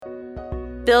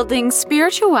building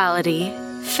spirituality,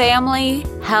 family,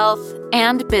 health,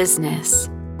 and business.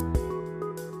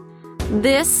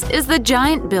 This is the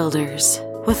Giant Builders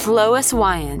with Lois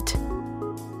Wyant.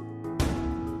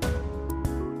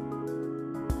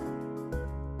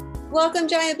 Welcome,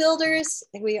 Giant Builders.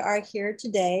 We are here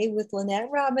today with Lynette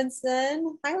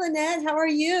Robinson. Hi, Lynette. How are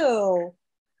you?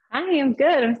 Hi, I'm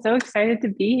good. I'm so excited to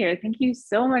be here. Thank you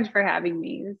so much for having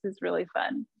me. This is really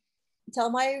fun.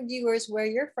 Tell my viewers where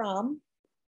you're from.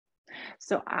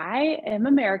 So I am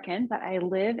American, but I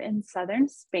live in southern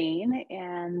Spain.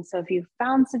 And so if you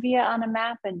found Sevilla on a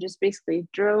map and just basically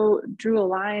drew a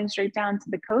line straight down to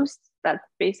the coast, that's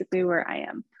basically where I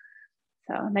am.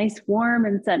 So nice, warm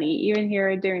and sunny, even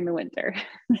here during the winter.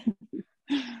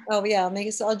 Oh yeah, make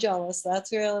us all jealous.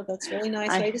 That's really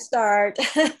nice way to start.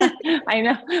 I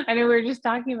know. We were just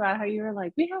talking about how you were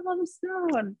like, we have all the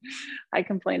snow, and I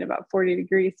complain about 40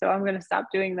 degrees. So I'm going to stop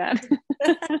doing that.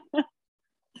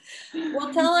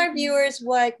 Well, tell our viewers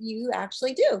what you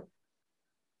actually do.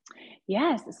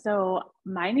 Yes. So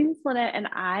my name is Lynette, and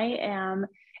I am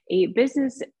a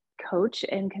business coach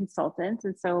and consultant.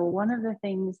 And so one of the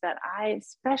things that I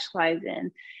specialize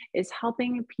in is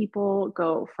helping people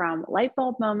go from light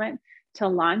bulb moment to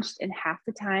launched in half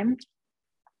the time.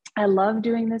 I love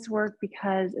doing this work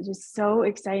because it is so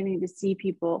exciting to see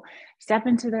people step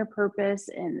into their purpose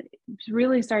and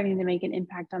really starting to make an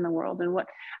impact on the world. And what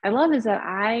I love is that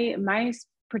my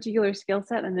particular skill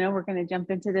set, and I know we're going to jump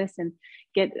into this and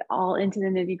get all into the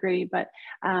nitty gritty, but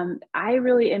I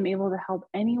really am able to help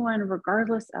anyone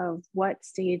regardless of what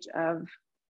stage of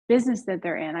business that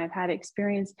they're in. I've had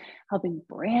experience helping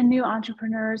brand new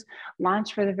entrepreneurs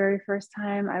launch for the very first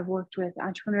time. I've worked with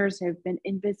entrepreneurs who have been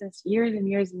in business years and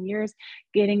years and years,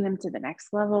 getting them to the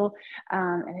next level.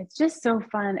 And it's just so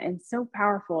fun and so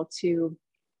powerful to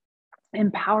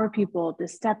empower people to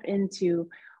step into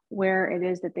where it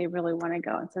is that they really want to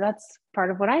go. And so that's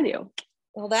part of what I do.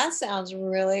 Well, that sounds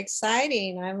really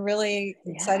exciting. I'm really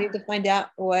excited to find out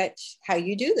how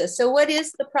you do this. So what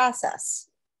is the process?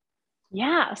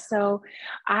 Yeah, so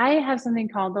I have something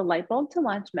called the Light Bulb to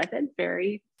Launch Method,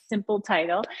 very simple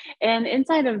title. And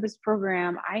inside of this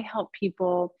program, I help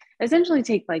people essentially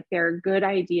take like their good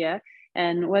idea,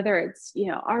 and whether it's,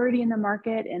 already in the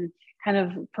market and kind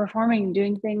of performing,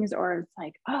 doing things, or it's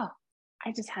like, oh,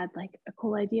 I just had like a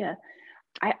cool idea.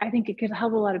 I think it could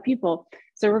help a lot of people.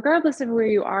 So regardless of where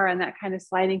you are on that kind of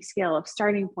sliding scale of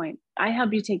starting point, I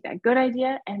help you take that good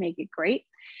idea and make it great,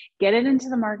 get it into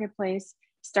the marketplace,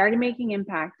 start making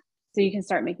impact so you can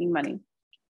start making money.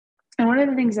 And one of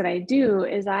the things that I do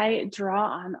is I draw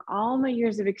on all my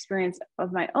years of experience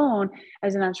of my own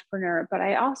as an entrepreneur, but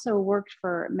I also worked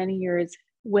for many years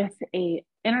with a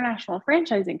international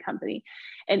franchising company.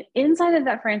 And inside of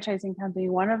that franchising company,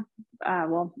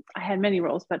 I had many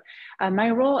roles, but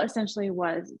my role essentially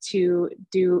was to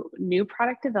do new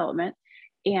product development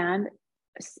and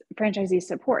franchisee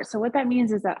support. So what that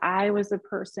means is that I was the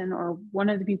person or one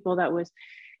of the people that was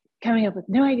coming up with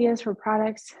new ideas for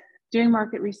products, doing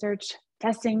market research,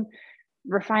 testing,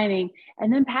 refining,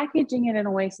 and then packaging it in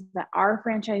a way so that our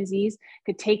franchisees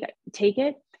could take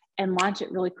it and launch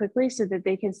it really quickly so that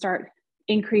they can start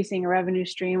increasing a revenue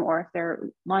stream, or if they're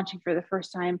launching for the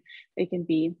first time, they can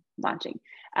be launching.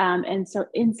 And so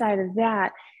inside of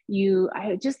that,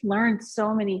 I just learned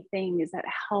so many things that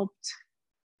helped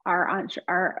our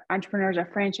entrepreneurs, our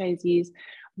franchisees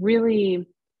really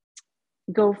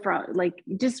go from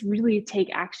just really take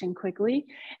action quickly.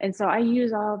 And so I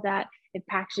use all of that and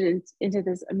package it into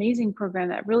this amazing program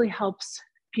that really helps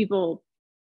people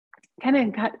kind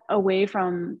of cut away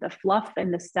from the fluff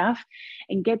and the stuff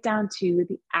and get down to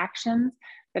the actions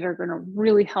that are going to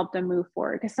really help them move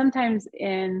forward. Because sometimes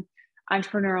in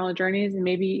entrepreneurial journeys, and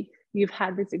maybe you've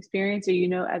had this experience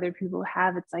or other people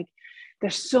have, it's like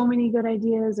there's so many good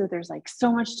ideas or there's like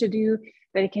so much to do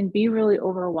that it can be really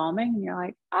overwhelming, and you're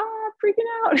like,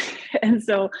 freaking out. And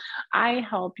so I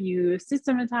help you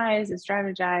systematize and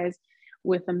strategize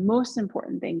with the most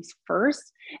important things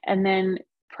first, and then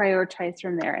prioritize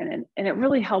from there. And it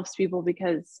really helps people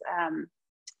because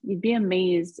you'd be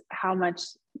amazed how much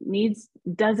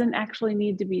doesn't actually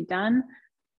need to be done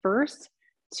first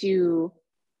to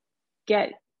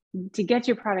get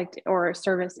your product or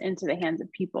service into the hands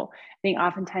of people. I think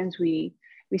oftentimes we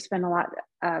spend a lot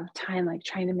of time like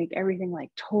trying to make everything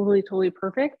like totally, totally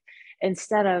perfect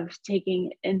instead of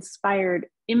taking inspired,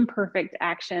 imperfect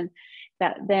action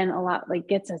that then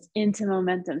gets us into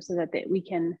momentum so that we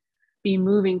can be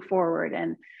moving forward.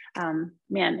 And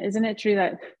man, isn't it true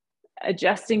that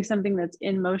adjusting something that's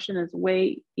in motion is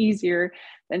way easier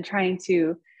than trying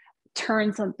to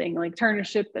turn something, like turn a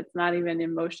ship that's not even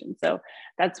in motion. So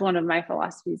that's one of my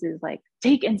philosophies, is like,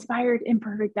 take inspired,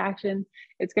 imperfect action.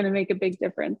 It's going to make a big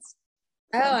difference.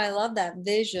 Oh, I love that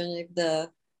vision of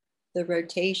the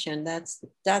rotation.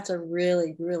 That's a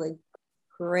really, really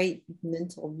great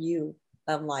mental view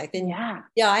of life. And yeah,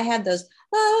 I had those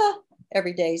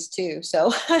every days too.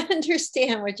 So I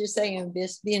understand what you're saying,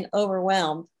 just being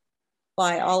overwhelmed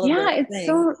by all of those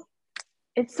things.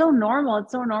 It's so normal.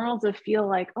 It's so normal to feel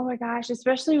like, oh my gosh,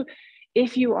 especially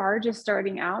if you are just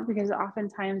starting out, because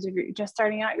oftentimes if you're just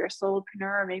starting out, you're a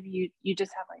solopreneur, or maybe you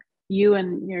just have like you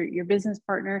and your business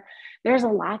partner, there's a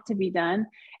lot to be done.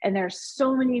 And there's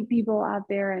so many people out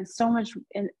there and so much,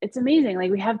 and it's amazing. Like,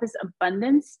 we have this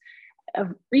abundance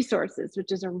of resources,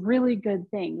 which is a really good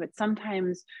thing, but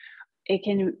sometimes it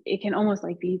can almost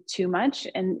like be too much,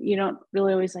 and you don't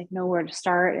really always like know where to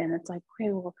start. And it's like,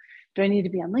 okay, well, do I need to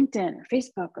be on LinkedIn or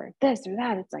Facebook or this or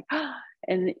that? It's like,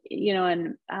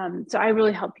 so I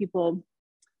really help people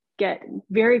get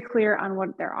very clear on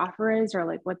what their offer is, or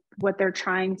like what they're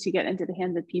trying to get into the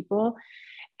hands of people.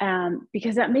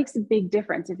 Because that makes a big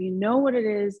difference. If you know what it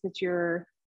is that your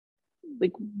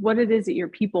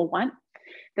people want,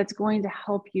 that's going to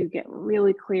help you get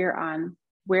really clear on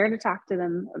where to talk to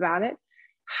them about it,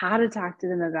 how to talk to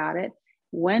them about it,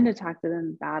 when to talk to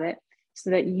them about it,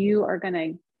 so that you are going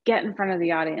to get in front of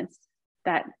the audience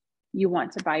that you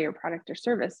want to buy your product or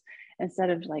service,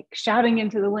 instead of like shouting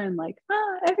into the wind, like,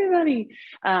 everybody,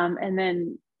 and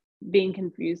then being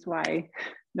confused why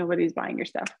nobody's buying your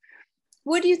stuff.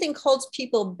 What do you think holds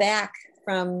people back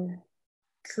from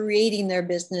creating their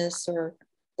business or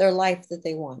their life that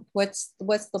they want? What's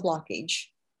the blockage?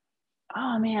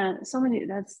 Oh man,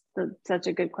 such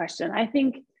a good question. I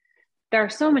think there are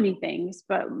so many things,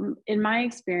 but in my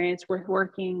experience with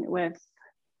working with,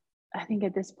 I think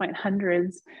at this point,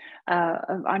 hundreds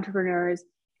of entrepreneurs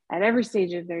at every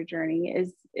stage of their journey,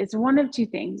 it's one of two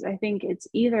things. I think it's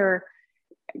either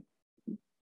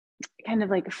kind of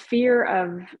like fear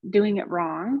of doing it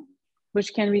wrong,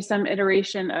 which can be some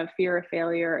iteration of fear of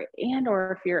failure and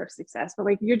or fear of success, but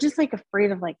like you're just like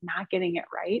afraid of like not getting it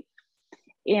right.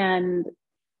 And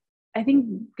I think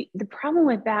the problem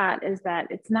with that is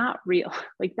that it's not real.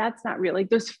 Like, that's not real. Like,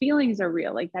 those feelings are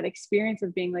real. Like, that experience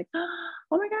of being like, oh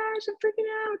my gosh, I'm freaking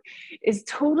out, is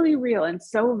totally real and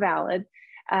so valid.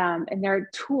 And there are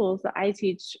tools that I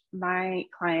teach my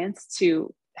clients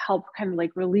to help kind of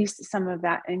like release some of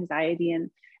that anxiety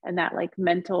and that like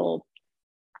mental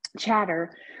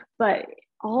chatter. But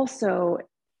also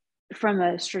from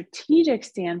a strategic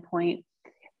standpoint,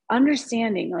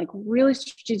 understanding, like really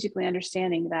strategically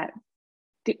understanding that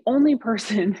the only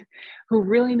person who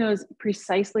really knows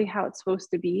precisely how it's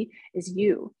supposed to be is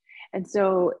you. And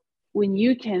so when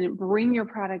you can bring your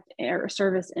product or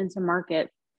service into market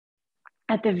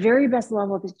at the very best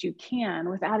level that you can,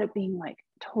 without it being like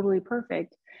totally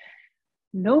perfect,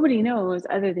 nobody knows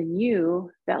other than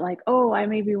you that like, oh, I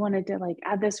maybe wanted to like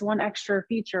add this one extra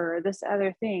feature or this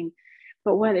other thing.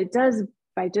 But what it does,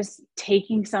 by just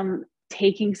taking some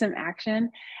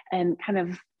action and kind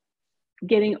of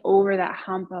getting over that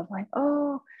hump of like,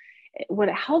 oh, what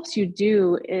it helps you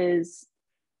do is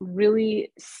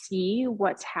really see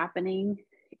what's happening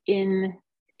in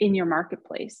your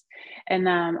marketplace. And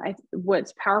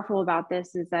what's powerful about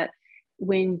this is that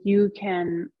when you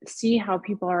can see how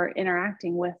people are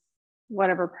interacting with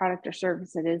whatever product or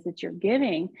service it is that you're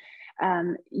giving,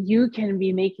 you can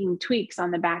be making tweaks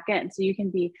on the back end. So you can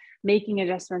be making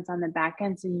adjustments on the back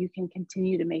end so you can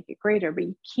continue to make it greater. But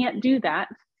you can't do that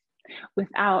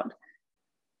without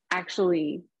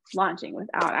actually launching,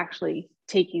 without actually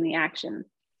taking the action.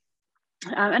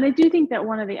 And I do think that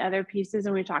one of the other pieces,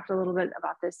 and we talked a little bit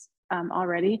about this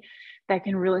already, that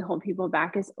can really hold people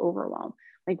back is overwhelm.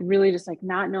 Like really just like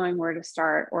not knowing where to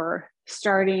start, or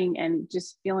starting and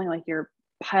just feeling like you're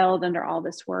piled under all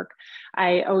this work.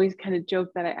 I always kind of joke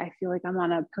that I feel like I'm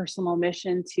on a personal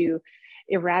mission to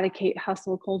eradicate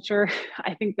hustle culture.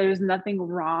 I think there's nothing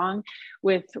wrong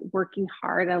with working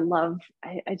hard.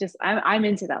 I'm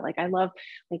into that. Like, I love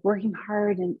like working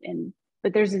hard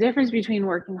but there's a difference between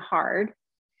working hard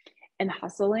and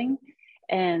hustling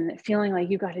and feeling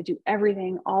like you got to do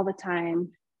everything all the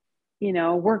time,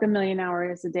 work 1,000,000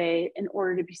 hours a day in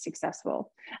order to be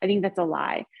successful. I think that's a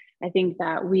lie. I think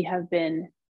that we have been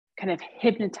kind of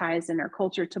hypnotized in our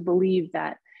culture to believe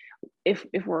that if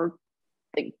we're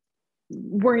like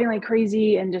working like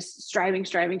crazy and just striving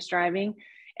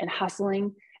and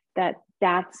hustling,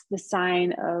 that's the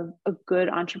sign of a good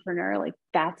entrepreneur. Like,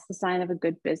 that's the sign of a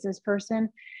good business person.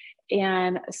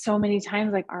 And so many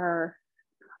times, like our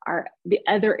the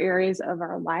other areas of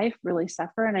our life really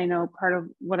suffer. And I know part of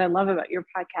what I love about your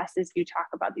podcast is you talk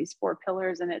about these 4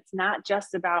 pillars, and it's not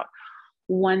just about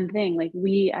one thing. Like,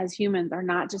 we as humans are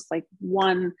not just like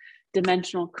one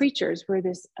dimensional creatures. We're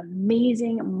this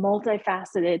amazing,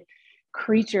 multifaceted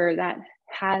creature that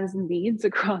has needs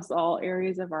across all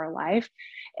areas of our life.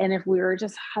 And if we were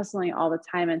just hustling all the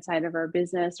time inside of our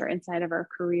business or inside of our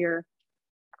career,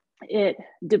 it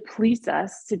depletes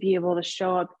us to be able to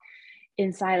show up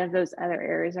inside of those other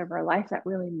areas of our life that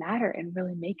really matter and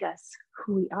really make us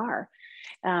who we are.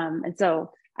 And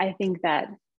so I think that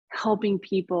helping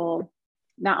people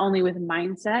not only with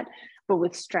mindset, but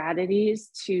with strategies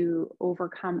to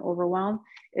overcome overwhelm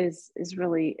is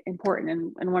really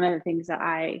important. And one of the things that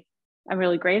I'm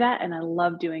really great at and I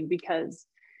love doing, because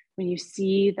when you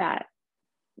see that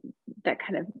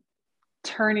kind of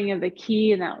turning of the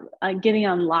key and that getting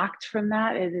unlocked from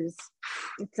that, it's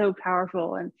so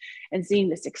powerful. And seeing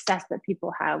the success that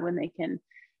people have when they can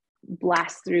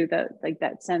blast through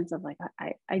that sense of like,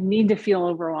 I need to feel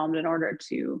overwhelmed in order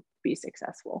to be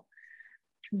successful.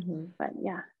 Mm-hmm. But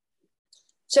yeah.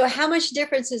 So how much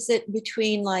difference is it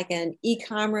between like an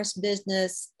e-commerce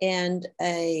business and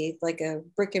a brick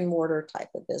and mortar type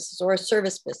of business or a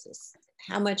service business?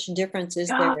 How much difference is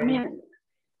there? Man.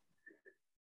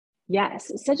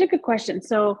 Yes, such a good question.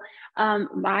 So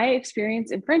my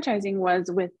experience in franchising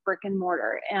was with brick and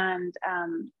mortar. And,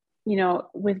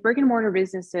 with brick and mortar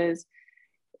businesses,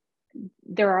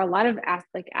 there are a lot of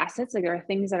assets. Like, there are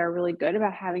things that are really good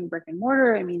about having brick and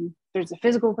mortar. I mean, there's a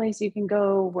physical place you can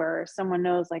go where someone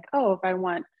knows like, oh, if I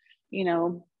want,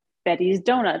 Betty's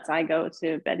Donuts, I go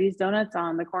to Betty's Donuts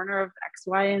on the corner of X,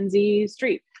 Y, and Z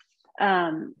street.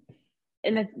 And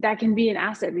that can be an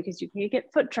asset because you can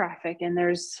get foot traffic, and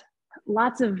there's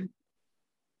lots of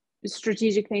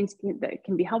strategic things that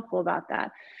can be helpful about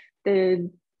that. The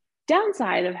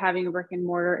downside of having a brick and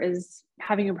mortar is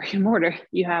having a brick and mortar.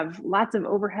 You have lots of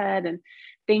overhead and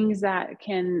things that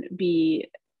can be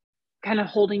kind of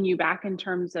holding you back in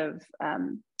terms of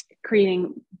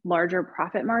creating larger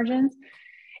profit margins.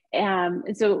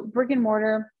 And so brick and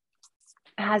mortar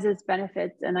has its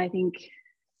benefits. And I think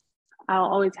I'll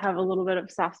always have a little bit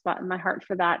of soft spot in my heart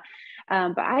for that.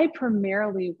 But I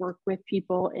primarily work with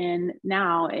people in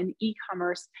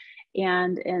e-commerce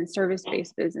and in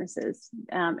service-based businesses.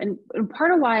 And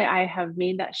part of why I have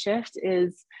made that shift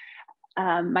is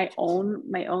my own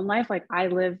life. Like,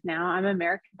 I'm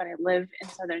American, but I live in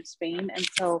Southern Spain. And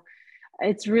so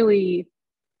it's really,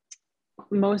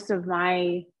 most of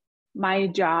my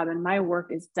job and my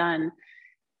work is done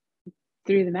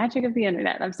through the magic of the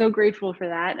internet. I'm so grateful for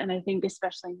that. And I think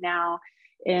especially now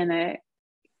in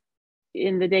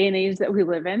the day and age that we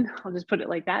live in, I'll just put it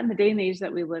like that, in the day and age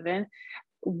that we live in,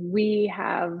 we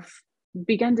have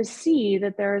begun to see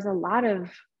that there is a lot of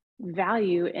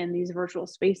value in these virtual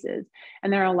spaces.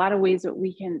 And there are a lot of ways that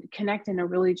we can connect in a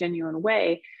really genuine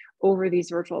way over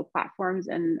these virtual platforms.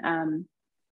 And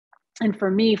for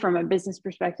me, from a business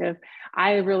perspective,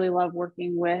 I really love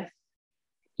working with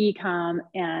e-com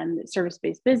and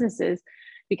service-based businesses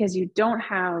because you don't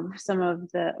have some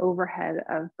of the overhead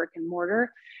of brick and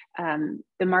mortar.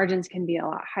 The margins can be a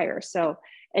lot higher. So,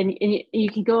 and you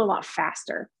can go a lot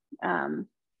faster. And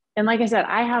like I said,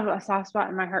 I have a soft spot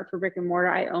in my heart for brick and mortar.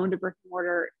 I owned a brick and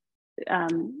mortar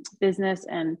business,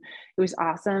 and it was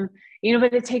awesome.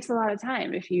 But it takes a lot of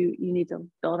time if you need to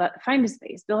build out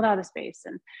a space.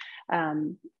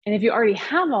 And if you already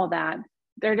have all that,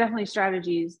 there are definitely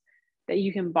strategies that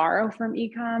you can borrow from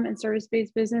e-com and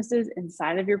service-based businesses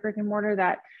inside of your brick and mortar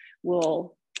that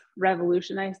will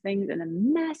revolutionize things in a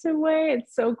massive way.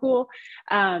 It's so cool.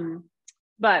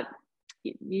 But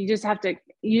you just have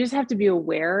to be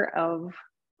aware of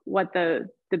what the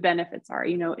benefits are,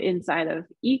 inside of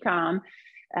e-com.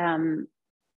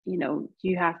 You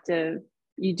do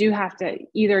have to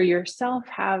either yourself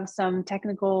have some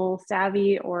technical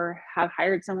savvy or have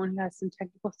hired someone who has some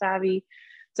technical savvy.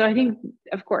 So I think,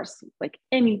 of course, like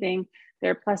anything,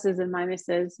 there are pluses and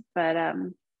minuses, but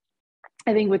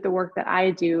I think with the work that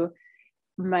I do,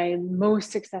 my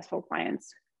most successful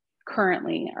clients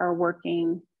currently are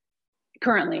working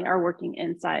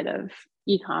inside of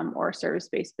e-com or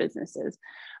service-based businesses.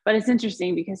 But it's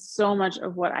interesting because so much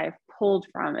of what I've pulled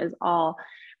from is all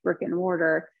brick and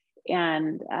mortar,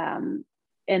 and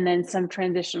then some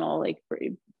transitional like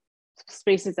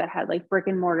spaces that had like brick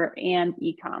and mortar and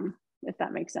e-com, if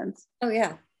that makes sense. Oh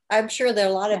yeah. I'm sure there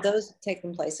are a lot of those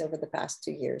taking place over the past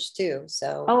 2 years too.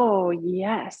 So. Oh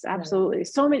yes, absolutely.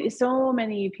 Yeah. So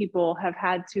many people have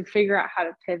had to figure out how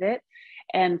to pivot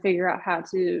and figure out how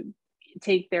to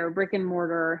take their brick and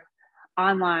mortar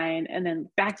online and then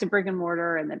back to brick and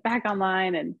mortar and then back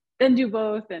online and then do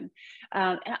both. And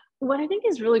what I think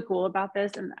is really cool about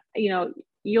this, and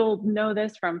you'll know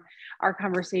this from our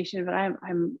conversation, but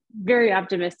I'm very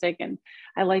optimistic and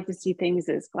I like to see things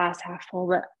as glass half full.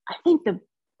 But I think the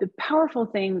powerful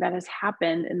thing that has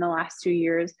happened in the last 2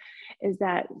 years is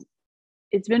that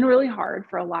it's been really hard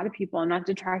for a lot of people. I'm not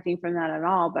detracting from that at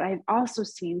all, but I've also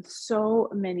seen so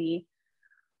many,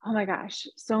 oh my gosh,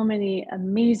 so many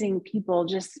amazing people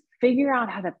just figure out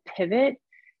how to pivot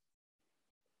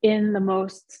in the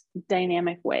most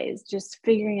dynamic ways, just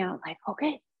figuring out like,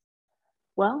 okay,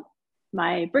 well,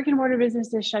 my brick and mortar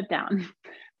business is shut down.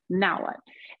 Now what?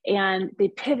 And they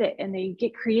pivot and they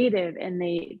get creative and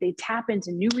they tap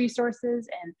into new resources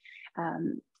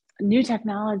and new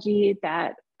technology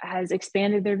that has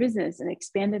expanded their business and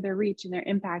expanded their reach and their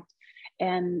impact.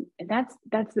 And that's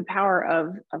the power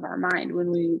of our mind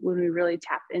when we really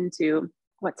tap into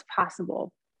what's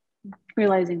possible,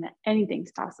 realizing that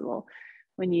anything's possible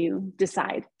when you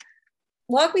decide.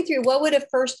 Walk me through, what would a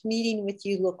first meeting with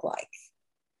you look like?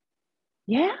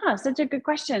 Yeah, such a good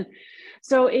question.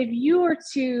 So if you were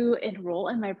to enroll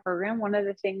in my program, one of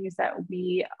the things that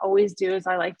we always do is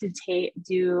I like to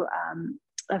do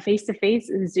a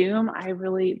face-to-face Zoom. I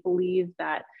really believe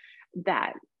that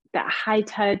high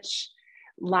touch,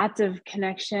 lots of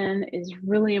connection is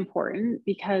really important,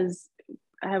 because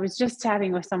I was just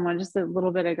chatting with someone just a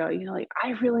little bit ago, like I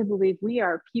really believe we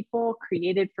are people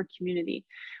created for community.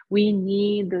 We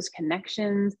need those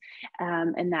connections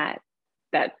and that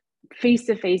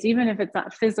face-to-face, even if it's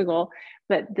not physical,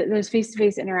 but those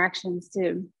face-to-face interactions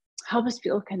to help us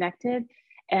feel connected.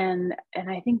 And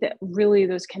I think that really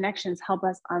those connections help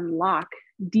us unlock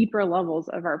deeper levels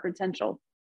of our potential.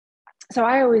 So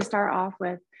I always start off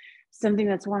with something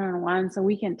that's one-on-one, so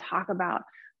we can talk about,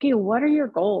 okay, what are your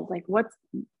goals? Like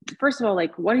first of all,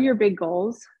 like, what are your big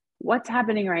goals? What's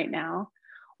happening right now?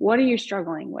 What are you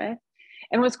struggling with?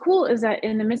 And what's cool is that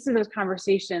in the midst of those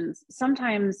conversations,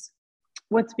 sometimes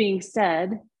what's being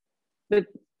said, but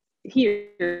here,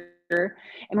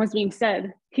 and what's being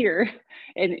said here,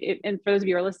 and for those of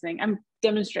you who are listening, I'm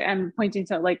pointing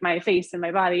to like my face and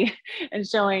my body and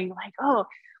showing like, oh,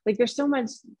 like there's so much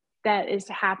that is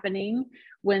happening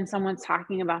when someone's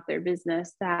talking about their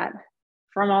business, that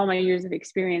from all my years of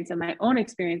experience and my own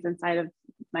experience inside of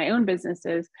my own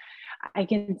businesses, I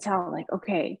can tell like,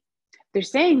 okay, they're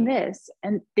saying this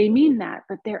and they mean that,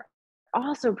 but they're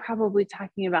also probably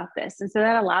talking about this. And so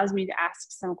that allows me to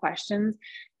ask some questions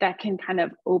that can kind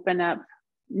of open up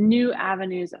new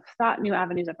avenues of thought, new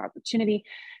avenues of opportunity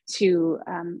to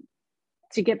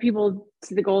get people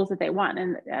to the goals that they want.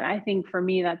 And I think for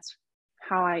me, that's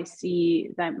how I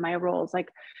see that my roles. Like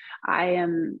I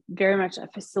am very much a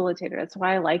facilitator. That's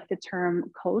why I like the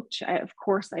term coach. Of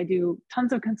course, I do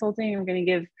tons of consulting. I'm going to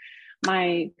give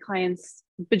my clients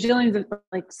bajillions of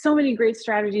like so many great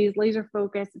strategies, laser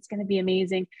focus. It's going to be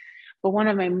amazing. But one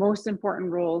of my most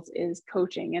important roles is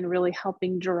coaching and really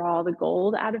helping draw the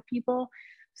gold out of people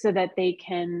so that they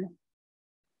can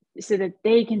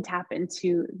tap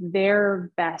into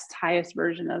their best, highest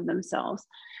version of themselves.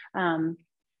 And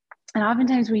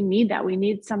oftentimes we need that. We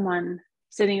need someone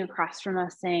sitting across from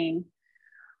us saying,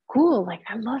 cool, like,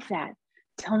 I love that.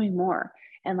 Tell me more.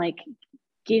 And like,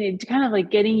 getting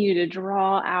you to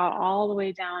draw out all the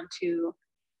way down to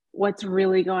what's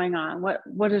really going on,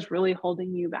 what is really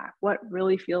holding you back, what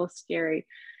really feels scary,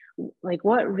 like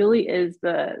what really is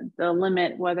the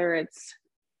limit, whether it's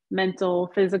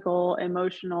mental, physical,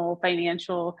 emotional,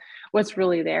 financial, what's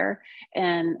really there,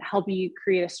 and help you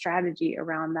create a strategy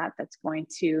around that that's going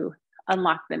to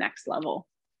unlock the next level.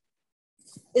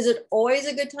 Is it always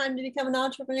a good time to become an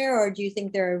entrepreneur, or do you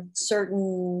think there are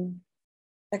certain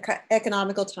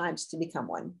economical times to become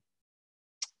one?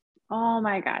 Oh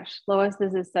my gosh, Lois,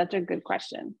 this is such a good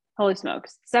question. Holy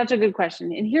smokes, such a good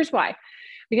question. And here's why.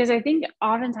 Because I think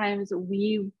oftentimes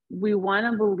we want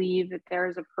to believe that there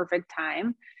is a perfect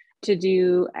time to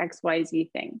do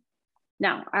XYZ thing.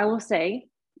 Now, I will say,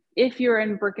 if you're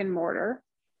in brick and mortar,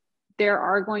 there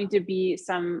are going to be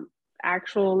some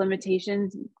actual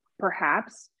limitations,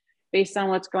 perhaps, based on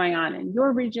what's going on in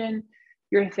your region,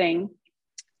 your thing.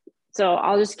 So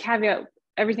I'll just caveat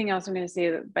everything else I'm going to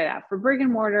say by that. For brick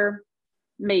and mortar,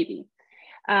 maybe.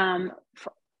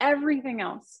 For everything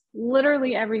else,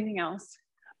 literally everything else,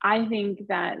 I think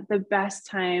that the best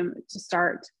time to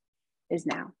start is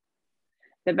now.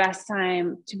 The best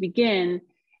time to begin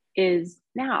is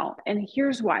now. And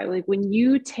here's why. Like when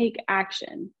you take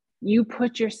action, you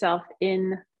put yourself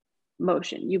in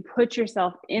motion. You put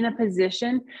yourself in a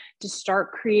position to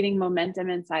start creating momentum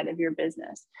inside of your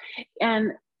business.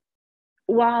 And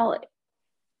while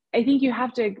I think you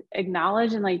have to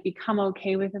acknowledge and like become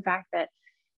okay with the fact that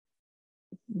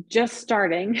just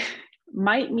starting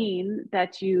might mean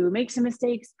that you make some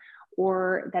mistakes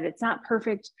or that it's not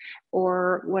perfect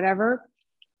or whatever.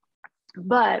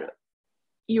 But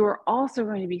you are also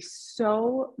going to be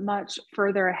so much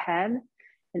further ahead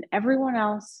than everyone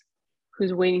else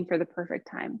who's waiting for the perfect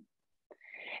time.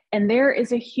 And there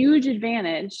is a huge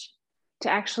advantage to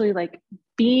actually like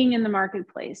being in the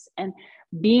marketplace and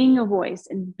being a voice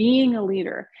and being a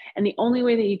leader. And the only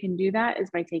way that you can do that is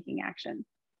by taking action.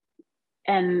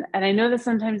 And I know that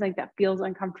sometimes like that feels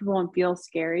uncomfortable and feels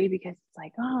scary because it's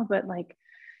like, oh, but like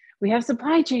we have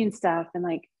supply chain stuff and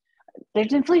like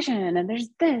there's inflation and there's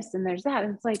this and there's that.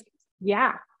 And it's like,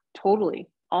 yeah, totally.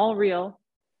 All real,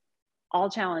 all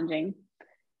challenging,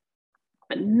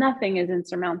 but nothing is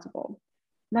insurmountable.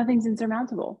 Nothing's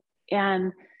insurmountable.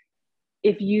 And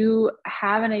if you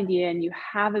have an idea and you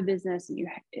have a business and you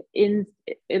in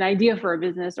an idea for a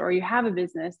business, or you have a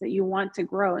business that you want to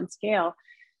grow and scale,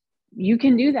 you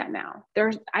can do that now.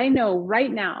 I know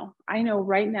right now,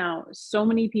 so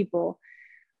many people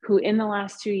who in the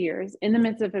last 2 years, in the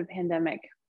midst of a pandemic,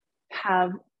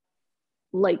 have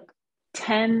like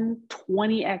 10,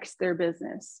 20x their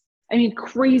business. I mean,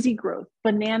 crazy growth,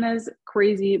 bananas,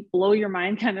 crazy, blow your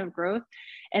mind kind of growth.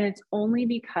 And it's only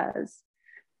because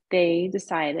they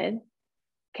decided,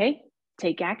 okay,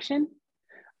 take action,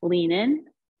 lean in,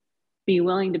 be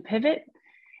willing to pivot.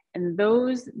 And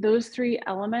those three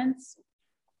elements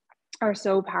are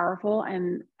so powerful.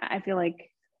 And I feel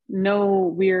like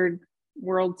no weird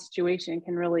world situation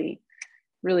can really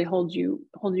hold you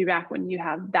back when you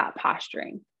have that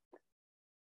posturing.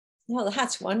 Oh,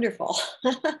 that's wonderful.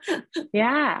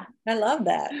 Yeah. I love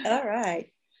that. All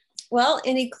right. Well,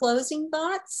 any closing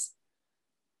thoughts?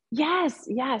 Yes.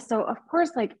 Yeah. So of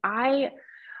course, like I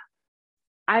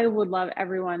would love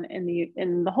everyone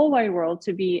in the whole wide world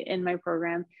to be in my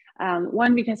program.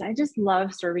 One, because I just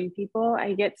love serving people.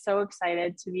 I get so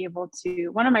excited to be able to,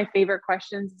 one of my favorite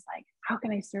questions is like, how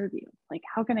can I serve you? Like,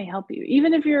 how can I help you?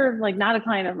 Even if you're like not a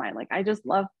client of mine, like I just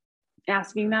love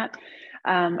asking that.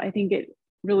 I think it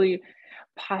really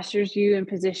postures you and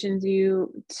positions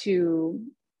you to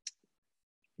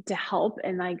help,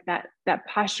 and like that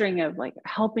posturing of like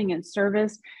helping and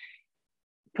service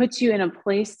puts you in a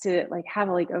place to like have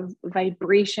like a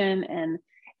vibration and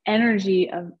energy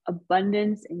of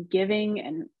abundance and giving.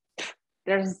 And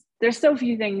there's so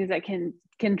few things that can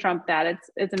trump that.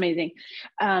 It's amazing.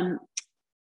 And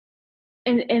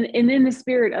in the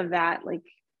spirit of that, like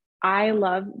I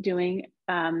love doing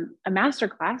a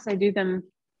masterclass. I do them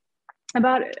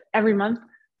about every month,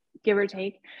 give or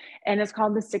take. And it's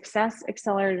called the Success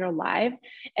Accelerator Live.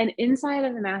 And inside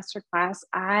of the masterclass,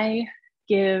 I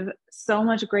give so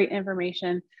much great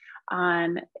information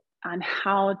on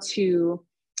how to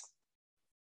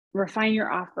refine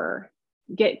your offer,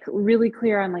 get really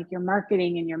clear on like your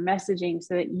marketing and your messaging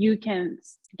so that you can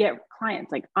get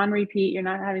clients like on repeat. You're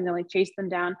not having to like chase them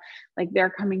down, like they're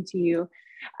coming to you.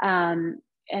 And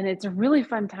it's a really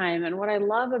fun time. And what I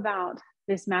love about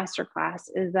this masterclass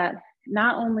is that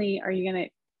not only are you going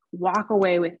to walk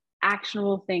away with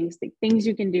actionable things, like things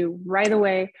you can do right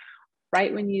away,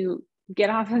 right when you get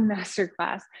off the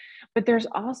masterclass, but there's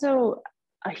also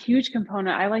a huge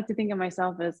component. I like to think of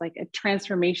myself as like a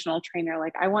transformational trainer.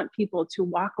 Like I want people to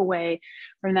walk away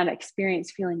from that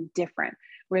experience feeling different,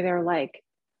 where they're like,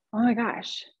 oh my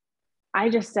gosh, I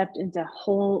just stepped into a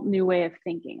whole new way of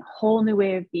thinking, a whole new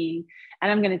way of being,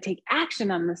 and I'm going to take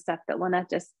action on the stuff that Lynette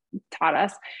just taught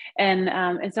us.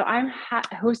 And so I'm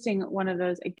hosting one of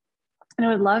those, and I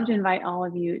would love to invite all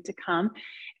of you to come.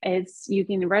 You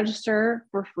can register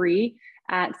for free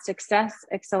at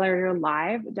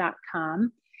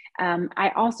successacceleratorlive.com.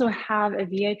 I also have a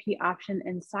VIP option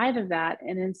inside of that,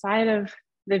 and inside of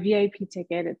the VIP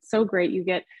ticket, it's so great. You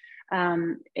get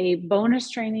a bonus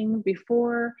training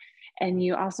before, and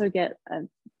you also get a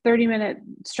 30-minute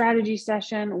strategy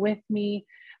session with me.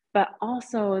 But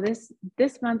also this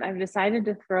month, I've decided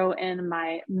to throw in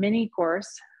my mini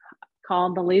course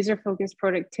called the Laser Focused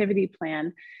Productivity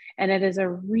Plan. And it is a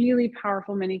really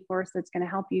powerful mini course that's going to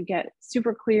help you get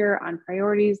super clear on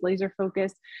priorities, laser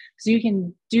focused, so you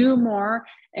can do more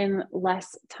in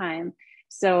less time.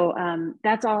 So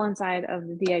that's all inside of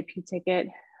the VIP ticket.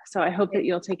 So I hope that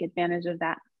you'll take advantage of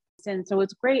that. And so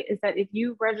what's great is that if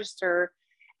you register,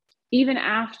 even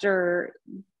after,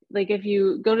 like if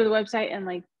you go to the website and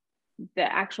like the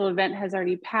actual event has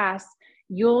already passed,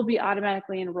 you'll be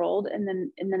automatically enrolled in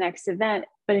the next event.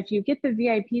 But if you get the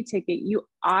VIP ticket, you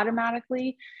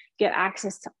automatically get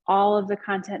access to all of the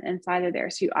content inside of there.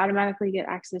 So you automatically get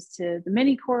access to the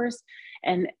mini course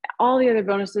and all the other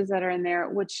bonuses that are in there,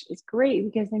 which is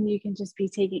great because then you can just be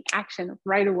taking action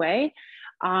right away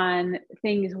on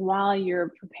things while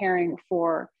you're preparing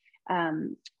for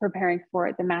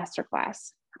the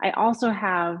masterclass. I also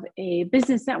have a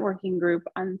business networking group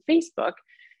on Facebook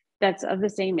that's of the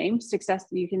same name, Success.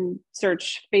 You can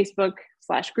search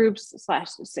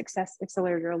Facebook/groups/Success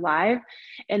Accelerator Live.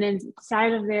 And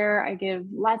inside of there, I give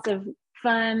lots of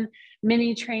fun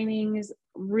mini trainings,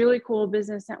 really cool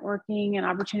business networking and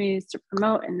opportunities to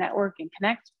promote and network and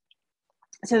connect.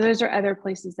 So those are other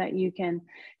places that you can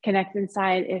connect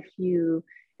inside if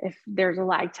there's a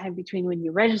lag time between when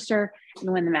you register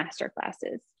and when the masterclass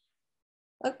is.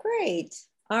 Oh, great.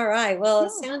 All right. Well,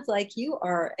 It sounds like you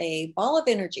are a ball of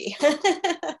energy.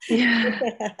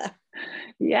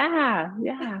 Yeah.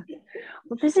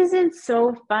 Well, this has been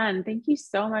so fun. Thank you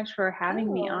so much for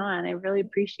having me on. I really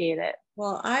appreciate it.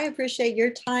 Well, I appreciate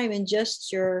your time and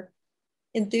just your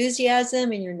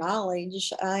enthusiasm and your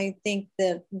knowledge. I think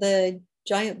that the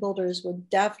giant builders would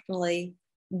definitely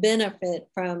benefit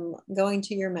from going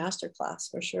to your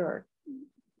masterclass for sure.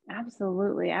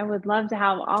 Absolutely. I would love to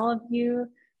have all of you.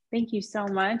 Thank you so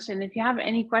much. And if you have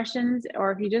any questions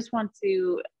or if you just want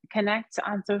to connect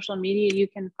on social media, you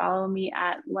can follow me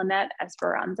at Lynette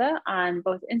Esperanza on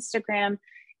both Instagram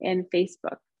and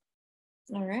Facebook.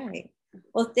 All right.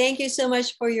 Well, thank you so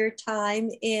much for your time.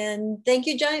 And thank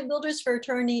you, Giant Builders, for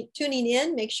tuning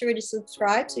in. Make sure to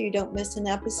subscribe so you don't miss an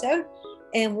episode.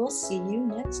 And we'll see you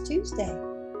next Tuesday.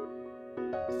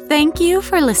 Thank you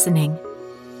for listening.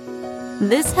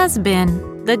 This has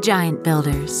been The Giant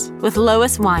Builders with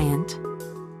Lois Wyant.